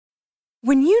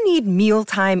When you need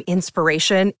mealtime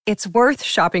inspiration, it's worth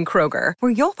shopping Kroger,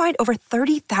 where you'll find over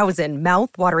 30,000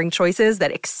 mouth-watering choices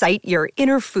that excite your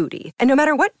inner foodie. And no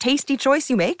matter what tasty choice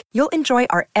you make, you'll enjoy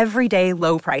our everyday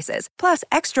low prices, plus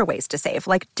extra ways to save,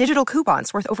 like digital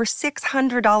coupons worth over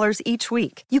 $600 each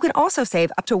week. You can also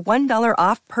save up to $1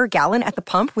 off per gallon at the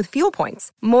pump with fuel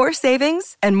points. More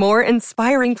savings and more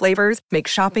inspiring flavors make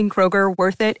shopping Kroger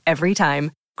worth it every time.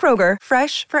 Kroger,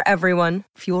 fresh for everyone.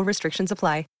 Fuel restrictions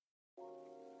apply.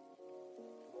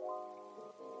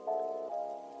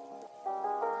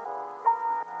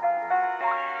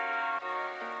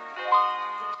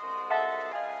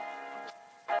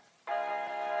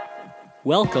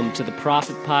 Welcome to the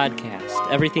Prophet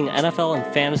Podcast, everything NFL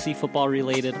and fantasy football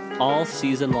related all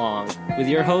season long, with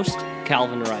your host,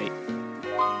 Calvin Wright.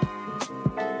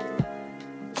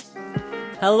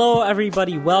 Hello,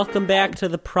 everybody. Welcome back to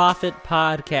the Prophet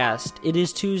Podcast. It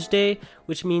is Tuesday,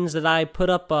 which means that I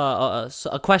put up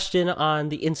a question on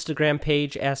the Instagram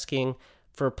page asking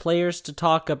for players to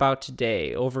talk about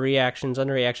today, overreactions,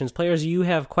 underreactions, players you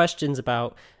have questions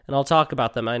about, and I'll talk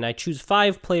about them. And I choose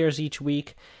 5 players each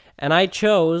week. And I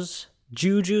chose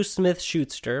Juju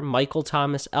Smith-Schuster, Michael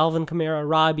Thomas, Alvin Kamara,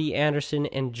 Robbie Anderson,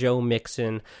 and Joe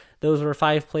Mixon. Those were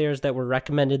 5 players that were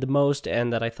recommended the most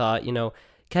and that I thought,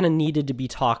 kind of needed to be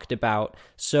talked about.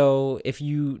 So if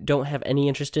you don't have any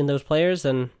interest in those players,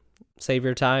 then save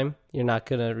your time. You're not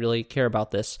going to really care about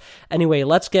this. Anyway,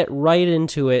 let's get right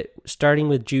into it, starting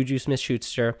with Juju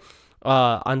Smith-Schuster.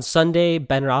 On Sunday,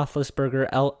 Ben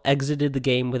Roethlisberger exited the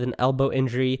game with an elbow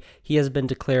injury. He has been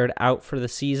declared out for the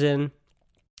season.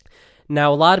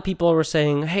 Now, a lot of people were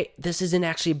saying, hey, this isn't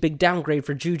actually a big downgrade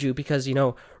for Juju because,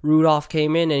 Rudolph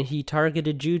came in and he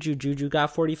targeted Juju. Juju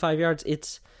got 45 yards.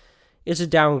 It's a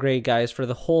downgrade, guys, for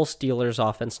the whole Steelers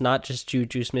offense, not just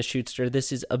Juju Smith-Schuster.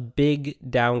 This is a big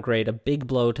downgrade, a big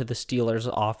blow to the Steelers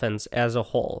offense as a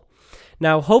whole.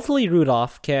 Now, hopefully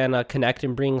Rudolph can connect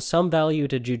and bring some value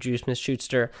to Juju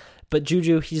Smith-Schuster, but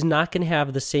Juju, he's not going to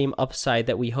have the same upside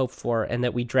that we hoped for and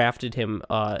that we drafted him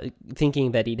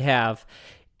thinking that he'd have.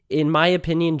 In my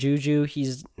opinion, Juju,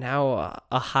 he's now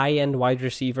a high-end wide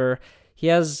receiver. He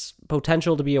has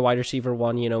potential to be a wide receiver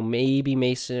one. Maybe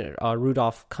Mason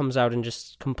Rudolph comes out and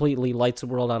just completely lights the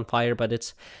world on fire, but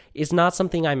it's not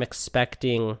something I'm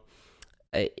expecting.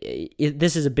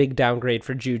 This is a big downgrade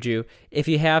for Juju. If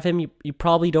you have him, you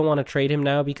probably don't want to trade him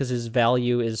now because his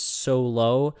value is so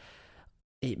low.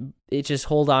 It just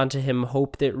hold on to him,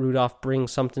 hope that Rudolph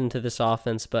brings something to this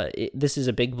offense, but this is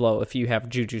a big blow if you have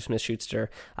Juju Smith-Schuster.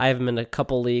 I have him in a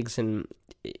couple leagues, and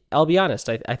I'll be honest,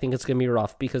 I think it's going to be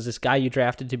rough because this guy you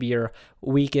drafted to be your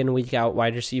week in, week out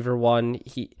wide receiver one,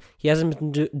 he hasn't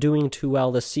been doing too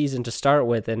well this season to start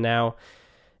with, and now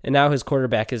his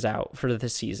quarterback is out for the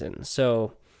season.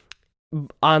 So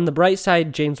on the bright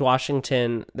side, James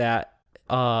Washington,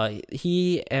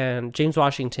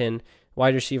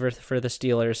 wide receiver for the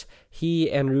Steelers, he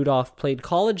and Rudolph played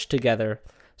college together.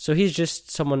 So he's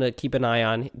just someone to keep an eye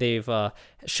on. They've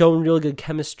shown really good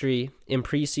chemistry in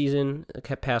preseason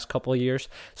the past couple of years.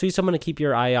 So he's someone to keep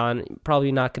your eye on.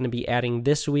 Probably not going to be adding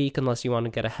this week unless you want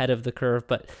to get ahead of the curve,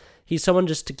 but he's someone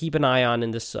just to keep an eye on in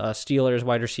this Steelers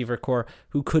wide receiver core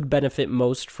who could benefit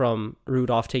most from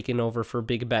Rudolph taking over for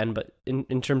Big Ben. But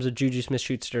in terms of Juju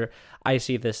Smith-Schuster, I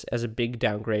see this as a big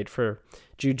downgrade for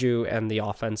Juju and the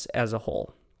offense as a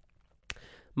whole.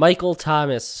 Michael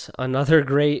Thomas, another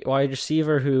great wide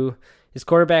receiver who his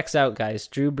quarterback's out, guys.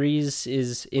 Drew Brees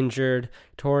is injured,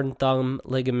 torn thumb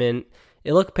ligament.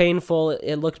 It looked painful.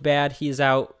 It looked bad. He's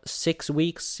out 6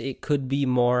 weeks. It could be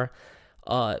more.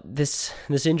 This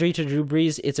injury to Drew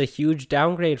Brees, it's a huge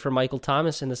downgrade for Michael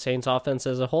Thomas and the Saints offense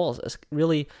as a whole. It's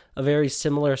really a very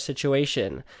similar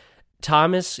situation.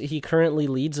 Thomas, he currently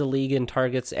leads the league in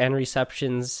targets and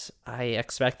receptions. I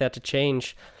expect that to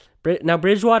change. Now,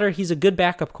 Bridgewater, he's a good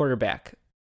backup quarterback,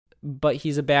 but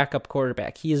he's a backup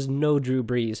quarterback. He is no Drew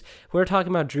Brees. We're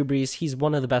talking about Drew Brees. He's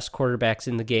one of the best quarterbacks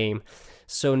in the game.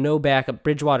 So no backup.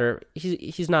 Bridgewater,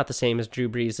 he's not the same as Drew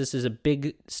Brees. This is a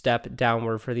big step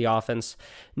downward for the offense.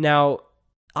 Now,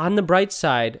 on the bright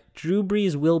side, Drew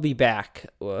Brees will be back.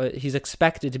 He's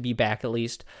expected to be back at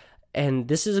least. And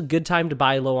this is a good time to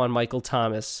buy low on Michael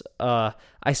Thomas. I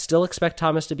still expect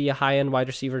Thomas to be a high-end wide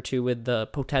receiver too, with the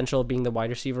potential of being the wide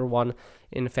receiver one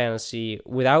in fantasy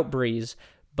without Brees.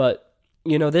 But,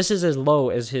 this is as low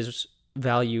as his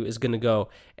value is going to go.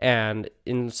 And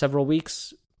in several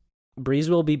weeks, Brees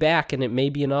will be back, and it may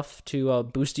be enough to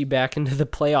boost you back into the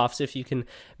playoffs if you can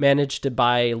manage to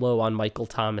buy low on Michael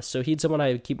Thomas. So he's someone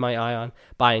I would keep my eye on,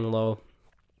 buying low.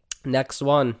 Next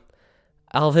one,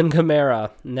 Alvin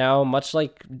Kamara. Now, much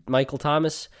like Michael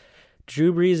Thomas,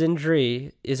 Drew Brees'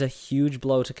 injury is a huge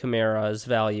blow to Kamara's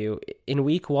value. In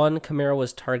week 1, Kamara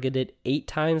was targeted 8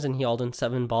 times and he hauled in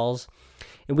 7 balls.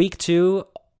 In week 2,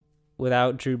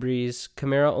 without Drew Brees,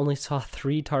 Kamara only saw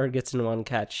 3 targets and 1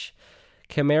 catch.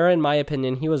 Kamara, in my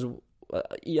opinion, he was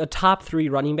a top 3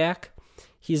 running back.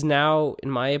 He's now,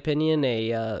 in my opinion,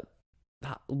 a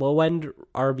low-end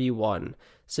RB1.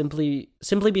 Simply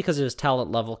because of his talent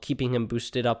level, keeping him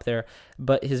boosted up there.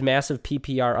 But his massive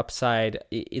PPR upside,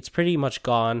 it's pretty much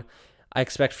gone. I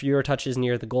expect fewer touches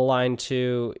near the goal line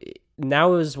too.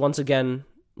 Now is, once again,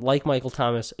 like Michael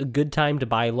Thomas, a good time to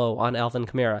buy low on Alvin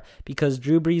Kamara because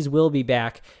Drew Brees will be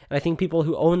back. And I think people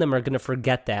who own them are going to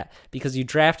forget that because you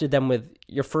drafted them with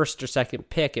your first or second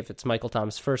pick if it's Michael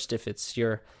Thomas first, if it's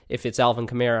Alvin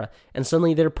Kamara. And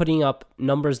suddenly they're putting up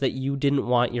numbers that you didn't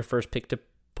want your first pick to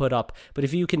put up. But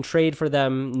if you can trade for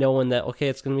them knowing that, okay,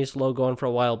 it's going to be slow going for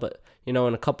a while, but in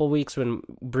a couple weeks when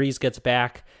Brees gets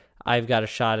back, I've got a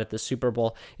shot at the Super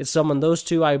Bowl. It's those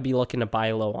two I would be looking to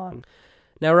buy low on.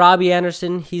 Now, Robbie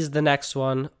Anderson, he's the next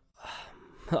one.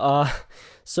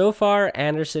 So far,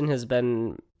 Anderson has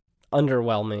been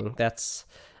underwhelming.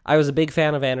 I was a big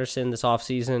fan of Anderson this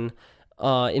offseason.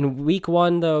 In week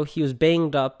 1, though, he was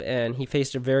banged up and he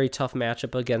faced a very tough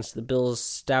matchup against the Bills'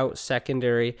 stout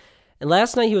secondary. And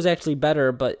last night he was actually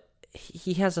better, but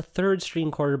he has a third-string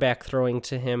quarterback throwing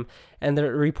to him, and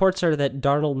the reports are that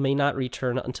Darnold may not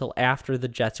return until after the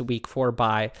Jets' Week 4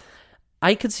 bye.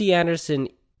 I could see Anderson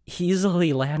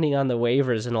easily landing on the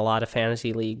waivers in a lot of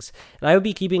fantasy leagues, and I would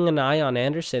be keeping an eye on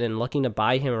Anderson and looking to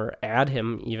buy him or add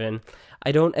him even.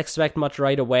 I don't expect much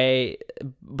right away,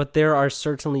 but there are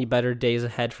certainly better days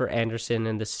ahead for Anderson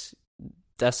in this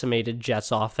decimated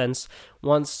Jets offense.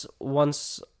 Once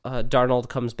Darnold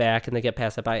comes back and they get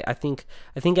past that bye, I think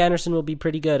Anderson will be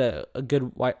pretty good. A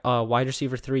good wide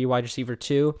receiver 3, wide receiver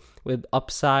 2 with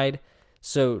upside.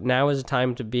 So now is the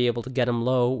time to be able to get him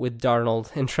low with Darnold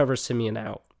and Trevor Siemian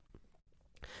out.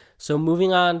 So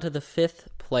moving on to the 5th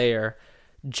player,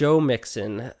 Joe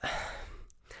Mixon.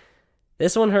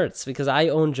 This one hurts because I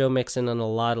own Joe Mixon in a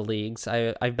lot of leagues.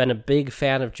 I've been a big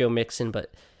fan of Joe Mixon,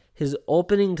 but his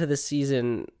opening to the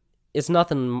season is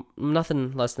nothing less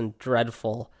than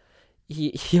dreadful.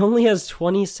 He only has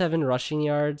 27 rushing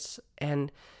yards,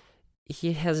 and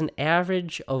he has an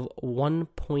average of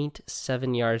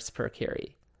 1.7 yards per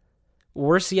carry.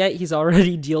 Worse yet, he's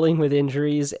already dealing with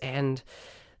injuries, and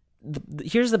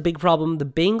here's the big problem. The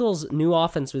Bengals' new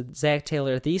offense with Zach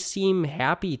Taylor, they seem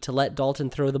happy to let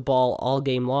Dalton throw the ball all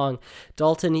game long.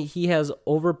 Dalton, he has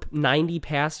over 90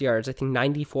 pass yards, I think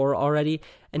 94 already,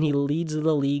 and he leads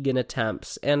the league in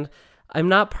attempts. And I'm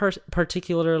not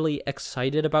particularly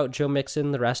excited about Joe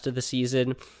Mixon the rest of the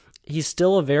season. He's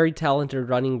still a very talented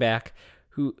running back,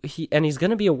 and he's going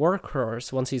to be a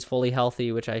workhorse once he's fully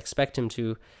healthy, which I expect him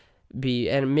to be.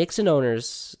 And Mixon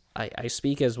owners, I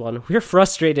speak as one, we're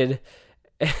frustrated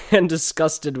and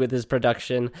disgusted with his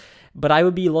production, but I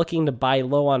would be looking to buy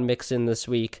low on Mixon this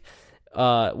week.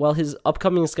 Well, his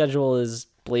upcoming schedule is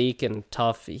bleak and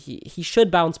tough. He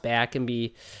should bounce back and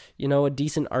be, a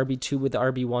decent RB2 with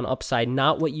RB1 upside,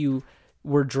 not what you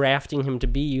were drafting him to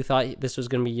be. You thought this was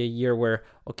going to be a year where,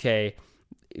 okay,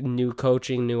 new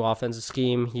coaching, new offensive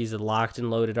scheme, he's a locked and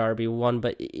loaded RB1,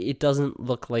 but it doesn't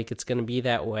look like it's going to be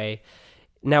that way.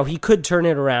 Now, he could turn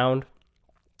it around.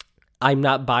 I'm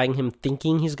not buying him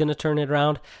thinking he's going to turn it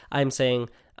around. I'm saying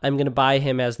I'm going to buy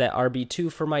him as that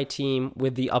RB2 for my team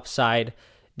with the upside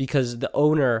because the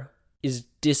owner is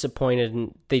disappointed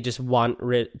and they just want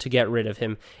to get rid of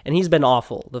him. And he's been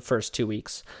awful the first 2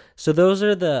 weeks. So those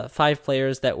are the 5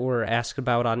 players that were asked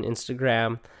about on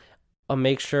Instagram.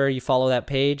 Make sure you follow that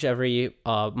page every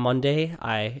Monday.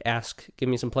 I ask, give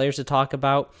me some players to talk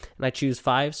about, and I choose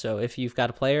 5. So if you've got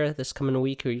a player this coming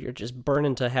week who you're just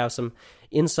burning to have some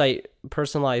insight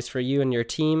personalized for you and your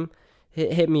team,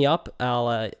 hit me up.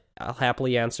 I'll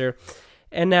happily answer.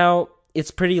 And now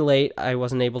it's pretty late. I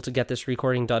wasn't able to get this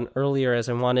recording done earlier as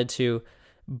I wanted to,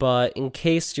 but in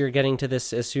case you're getting to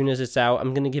this as soon as it's out,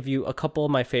 I'm going to give you a couple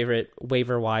of my favorite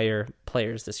waiver wire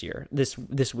players this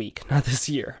week, not this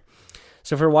year.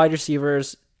 So for wide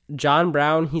receivers, John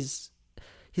Brown, he's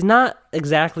not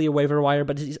exactly a waiver wire,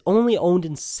 but he's only owned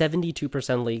in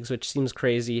 72% leagues, which seems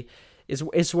crazy.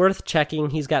 It's worth checking.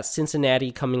 He's got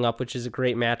Cincinnati coming up, which is a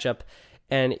great matchup,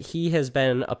 and he has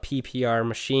been a PPR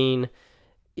machine.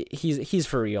 He's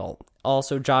for real.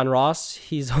 Also, John Ross,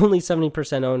 he's only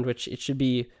 70% owned, which it should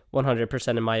be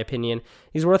 100% in my opinion.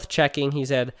 He's worth checking. He's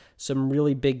had some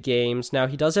really big games. Now,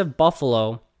 he does have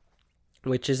Buffalo,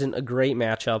 which isn't a great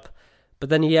matchup, but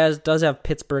then he does have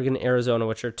Pittsburgh and Arizona,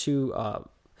 which are two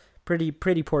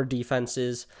pretty poor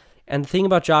defenses. And the thing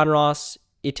about John Ross,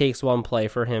 it takes one play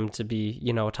for him to be,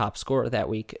 a top scorer that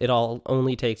week. It all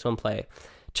only takes one play.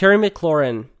 Terry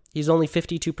McLaurin, he's only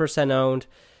 52% owned.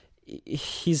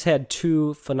 He's had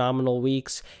 2 phenomenal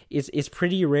weeks. It's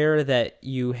pretty rare that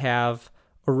you have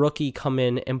a rookie come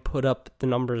in and put up the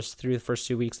numbers through the first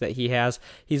 2 weeks that he has.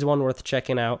 He's one worth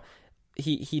checking out.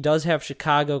 He does have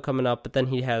Chicago coming up, but then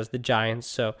he has the Giants,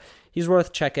 so he's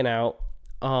worth checking out.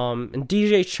 And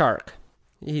DJ Chark,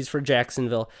 he's for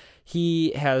Jacksonville.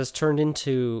 He has turned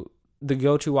into the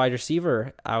go-to wide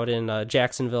receiver out in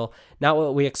Jacksonville. Not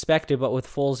what we expected, but with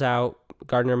Foles out,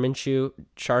 Gardner Minshew,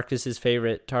 Chark is his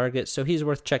favorite target, so he's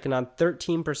worth checking on.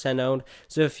 13% owned.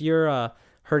 So if you're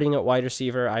hurting at wide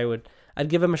receiver, I'd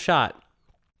give him a shot.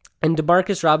 And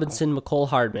DeMarcus Robinson, Mecole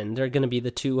Hardman, they're going to be the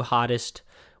 2 hottest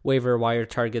waiver wire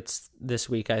targets this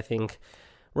week, I think.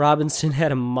 Robinson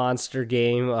had a monster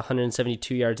game,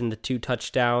 172 yards and the 2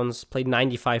 touchdowns, played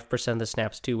 95% of the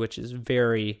snaps too, which is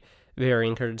very, very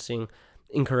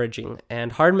encouraging.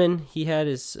 And Hardman, he had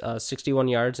his 61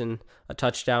 yards and a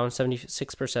touchdown,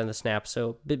 76% of the snaps, so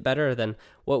a bit better than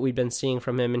what we've been seeing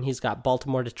from him. And he's got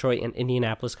Baltimore, Detroit, and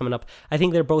Indianapolis coming up. I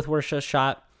think they're both worth a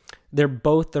shot. They're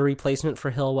both the replacement for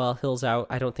Hill while Hill's out.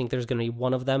 I don't think there's going to be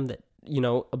one of them that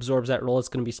absorbs that role. It's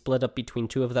going to be split up between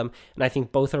 2 of them, and I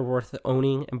think both are worth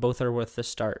owning and both are worth the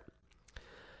start.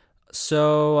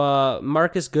 So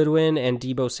Marcus Goodwin and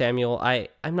Deebo Samuel,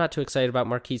 I'm not too excited about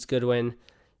Marquise Goodwin.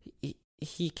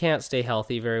 He can't stay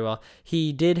healthy very well.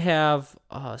 He did have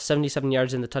 77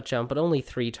 yards in the touchdown, but only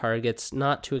 3 targets.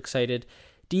 Not too excited.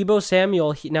 Deebo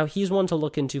Samuel, he's one to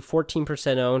look into,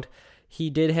 14% owned. He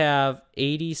did have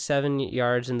 87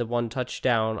 yards and the 1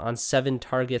 touchdown on 7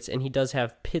 targets, and he does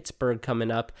have Pittsburgh coming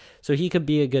up, so he could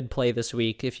be a good play this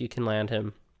week if you can land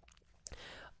him.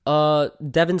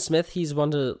 Devin Smith, he's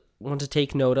one to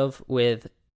take note of with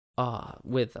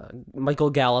Michael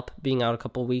Gallup being out a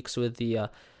couple weeks with the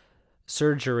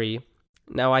surgery.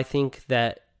 Now I think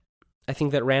that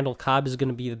Randall Cobb is going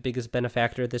to be the biggest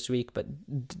benefactor this week,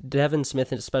 but Devin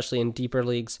Smith, especially in deeper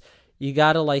leagues, you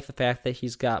got to like the fact that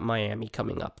he's got Miami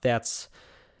coming up. That's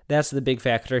the big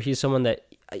factor. He's someone that,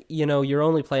 you're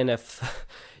only playing if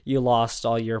you lost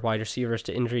all your wide receivers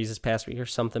to injuries this past week or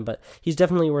something, but he's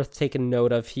definitely worth taking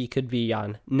note of. He could be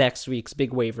on next week's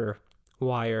big waiver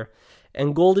wire.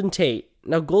 And Golden Tate.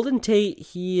 Now, Golden Tate,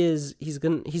 he's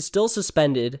still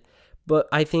suspended, but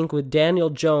I think with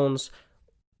Daniel Jones,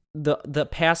 the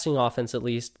passing offense at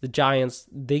least, the Giants,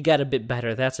 they get a bit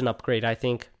better. That's an upgrade, I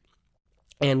think.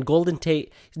 And Golden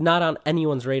Tate is not on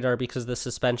anyone's radar because of the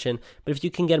suspension, but if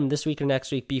you can get him this week or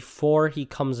next week before he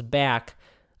comes back,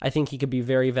 I think he could be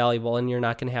very valuable, and you're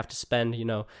not going to have to spend,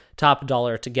 top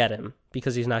dollar to get him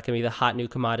because he's not going to be the hot new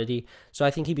commodity. So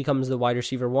I think he becomes the wide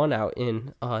receiver 1 out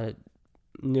in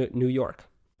New York.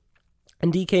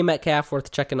 And DK Metcalf,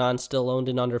 worth checking on, still owned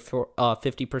in under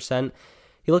 50%.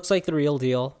 He looks like the real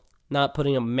deal, not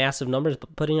putting up massive numbers,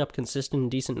 but putting up consistent and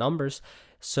decent numbers.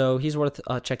 So he's worth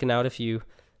checking out if you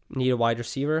need a wide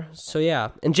receiver. So yeah,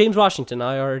 and James Washington,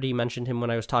 I already mentioned him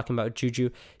when I was talking about Juju.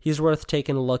 He's worth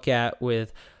taking a look at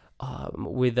with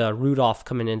Rudolph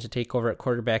coming in to take over at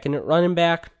quarterback. And at running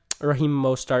back, Raheem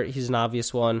Mostert, he's an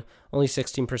obvious one, only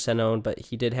 16% owned, but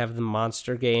he did have the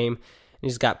monster game. And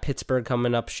he's got Pittsburgh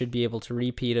coming up, should be able to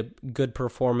repeat a good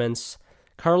performance.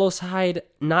 Carlos Hyde,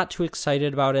 not too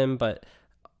excited about him, but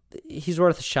he's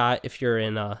worth a shot if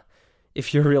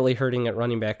you're really hurting at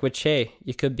running back, which, hey,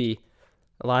 you could be.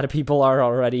 A lot of people are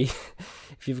already.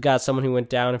 If you've got someone who went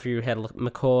down, if you had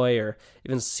McCoy or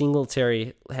even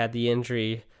Singletary had the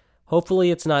injury,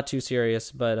 hopefully it's not too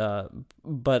serious, but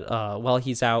while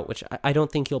he's out, which I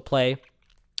don't think he'll play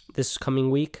this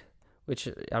coming week, which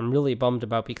I'm really bummed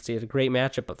about because he had a great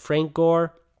matchup. But Frank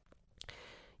Gore,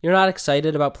 you're not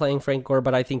excited about playing Frank Gore,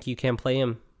 but I think you can play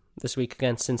him this week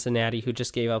against Cincinnati, who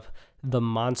just gave up the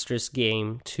monstrous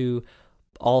game to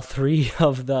all 3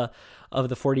 of the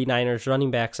 49ers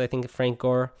running backs. I think Frank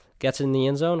Gore gets in the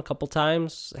end zone a couple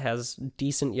times, has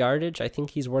decent yardage. I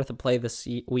think he's worth a play this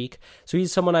week. So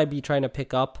he's someone I'd be trying to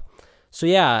pick up. So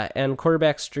yeah, and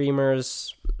quarterback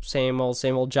streamers, same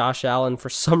old Josh Allen. For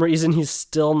some reason, he's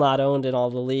still not owned in all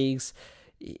the leagues.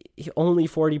 Only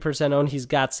 40% owned. He's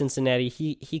got Cincinnati.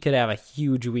 He could have a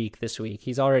huge week this week.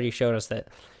 He's already showed us that,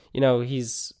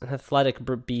 he's an athletic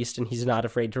beast and he's not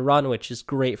afraid to run, which is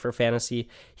great for fantasy.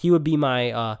 He would be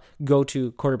my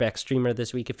go-to quarterback streamer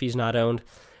this week if he's not owned.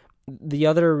 The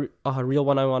other real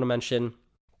one I want to mention,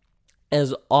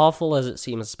 as awful as it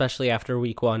seems, especially after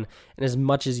week 1, and as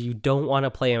much as you don't want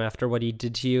to play him after what he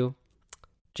did to you,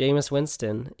 Jameis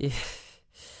Winston.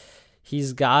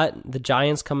 He's got the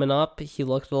Giants coming up. He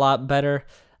looked a lot better.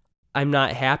 I'm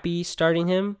not happy starting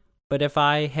him, But if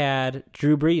I had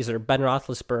Drew Brees or Ben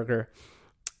Roethlisberger,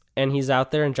 and he's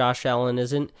out there and Josh Allen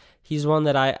isn't, he's one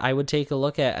that I would take a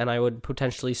look at and I would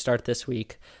potentially start this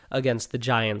week against the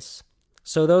Giants.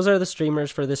 So those are the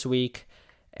streamers for this week.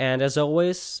 And as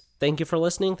always, thank you for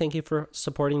listening. Thank you for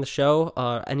supporting the show.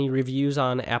 Any reviews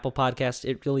on Apple Podcasts,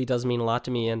 it really does mean a lot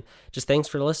to me. And just thanks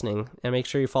for listening. And make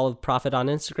sure you follow Prophet on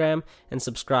Instagram and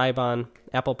subscribe on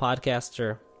Apple Podcasts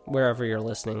or wherever you're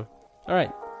listening. All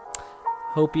right.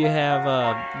 Hope you have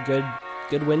a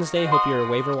good Wednesday. Hope your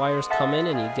waiver wires come in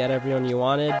and you get everyone you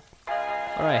wanted.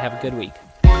 All right. Have a good week.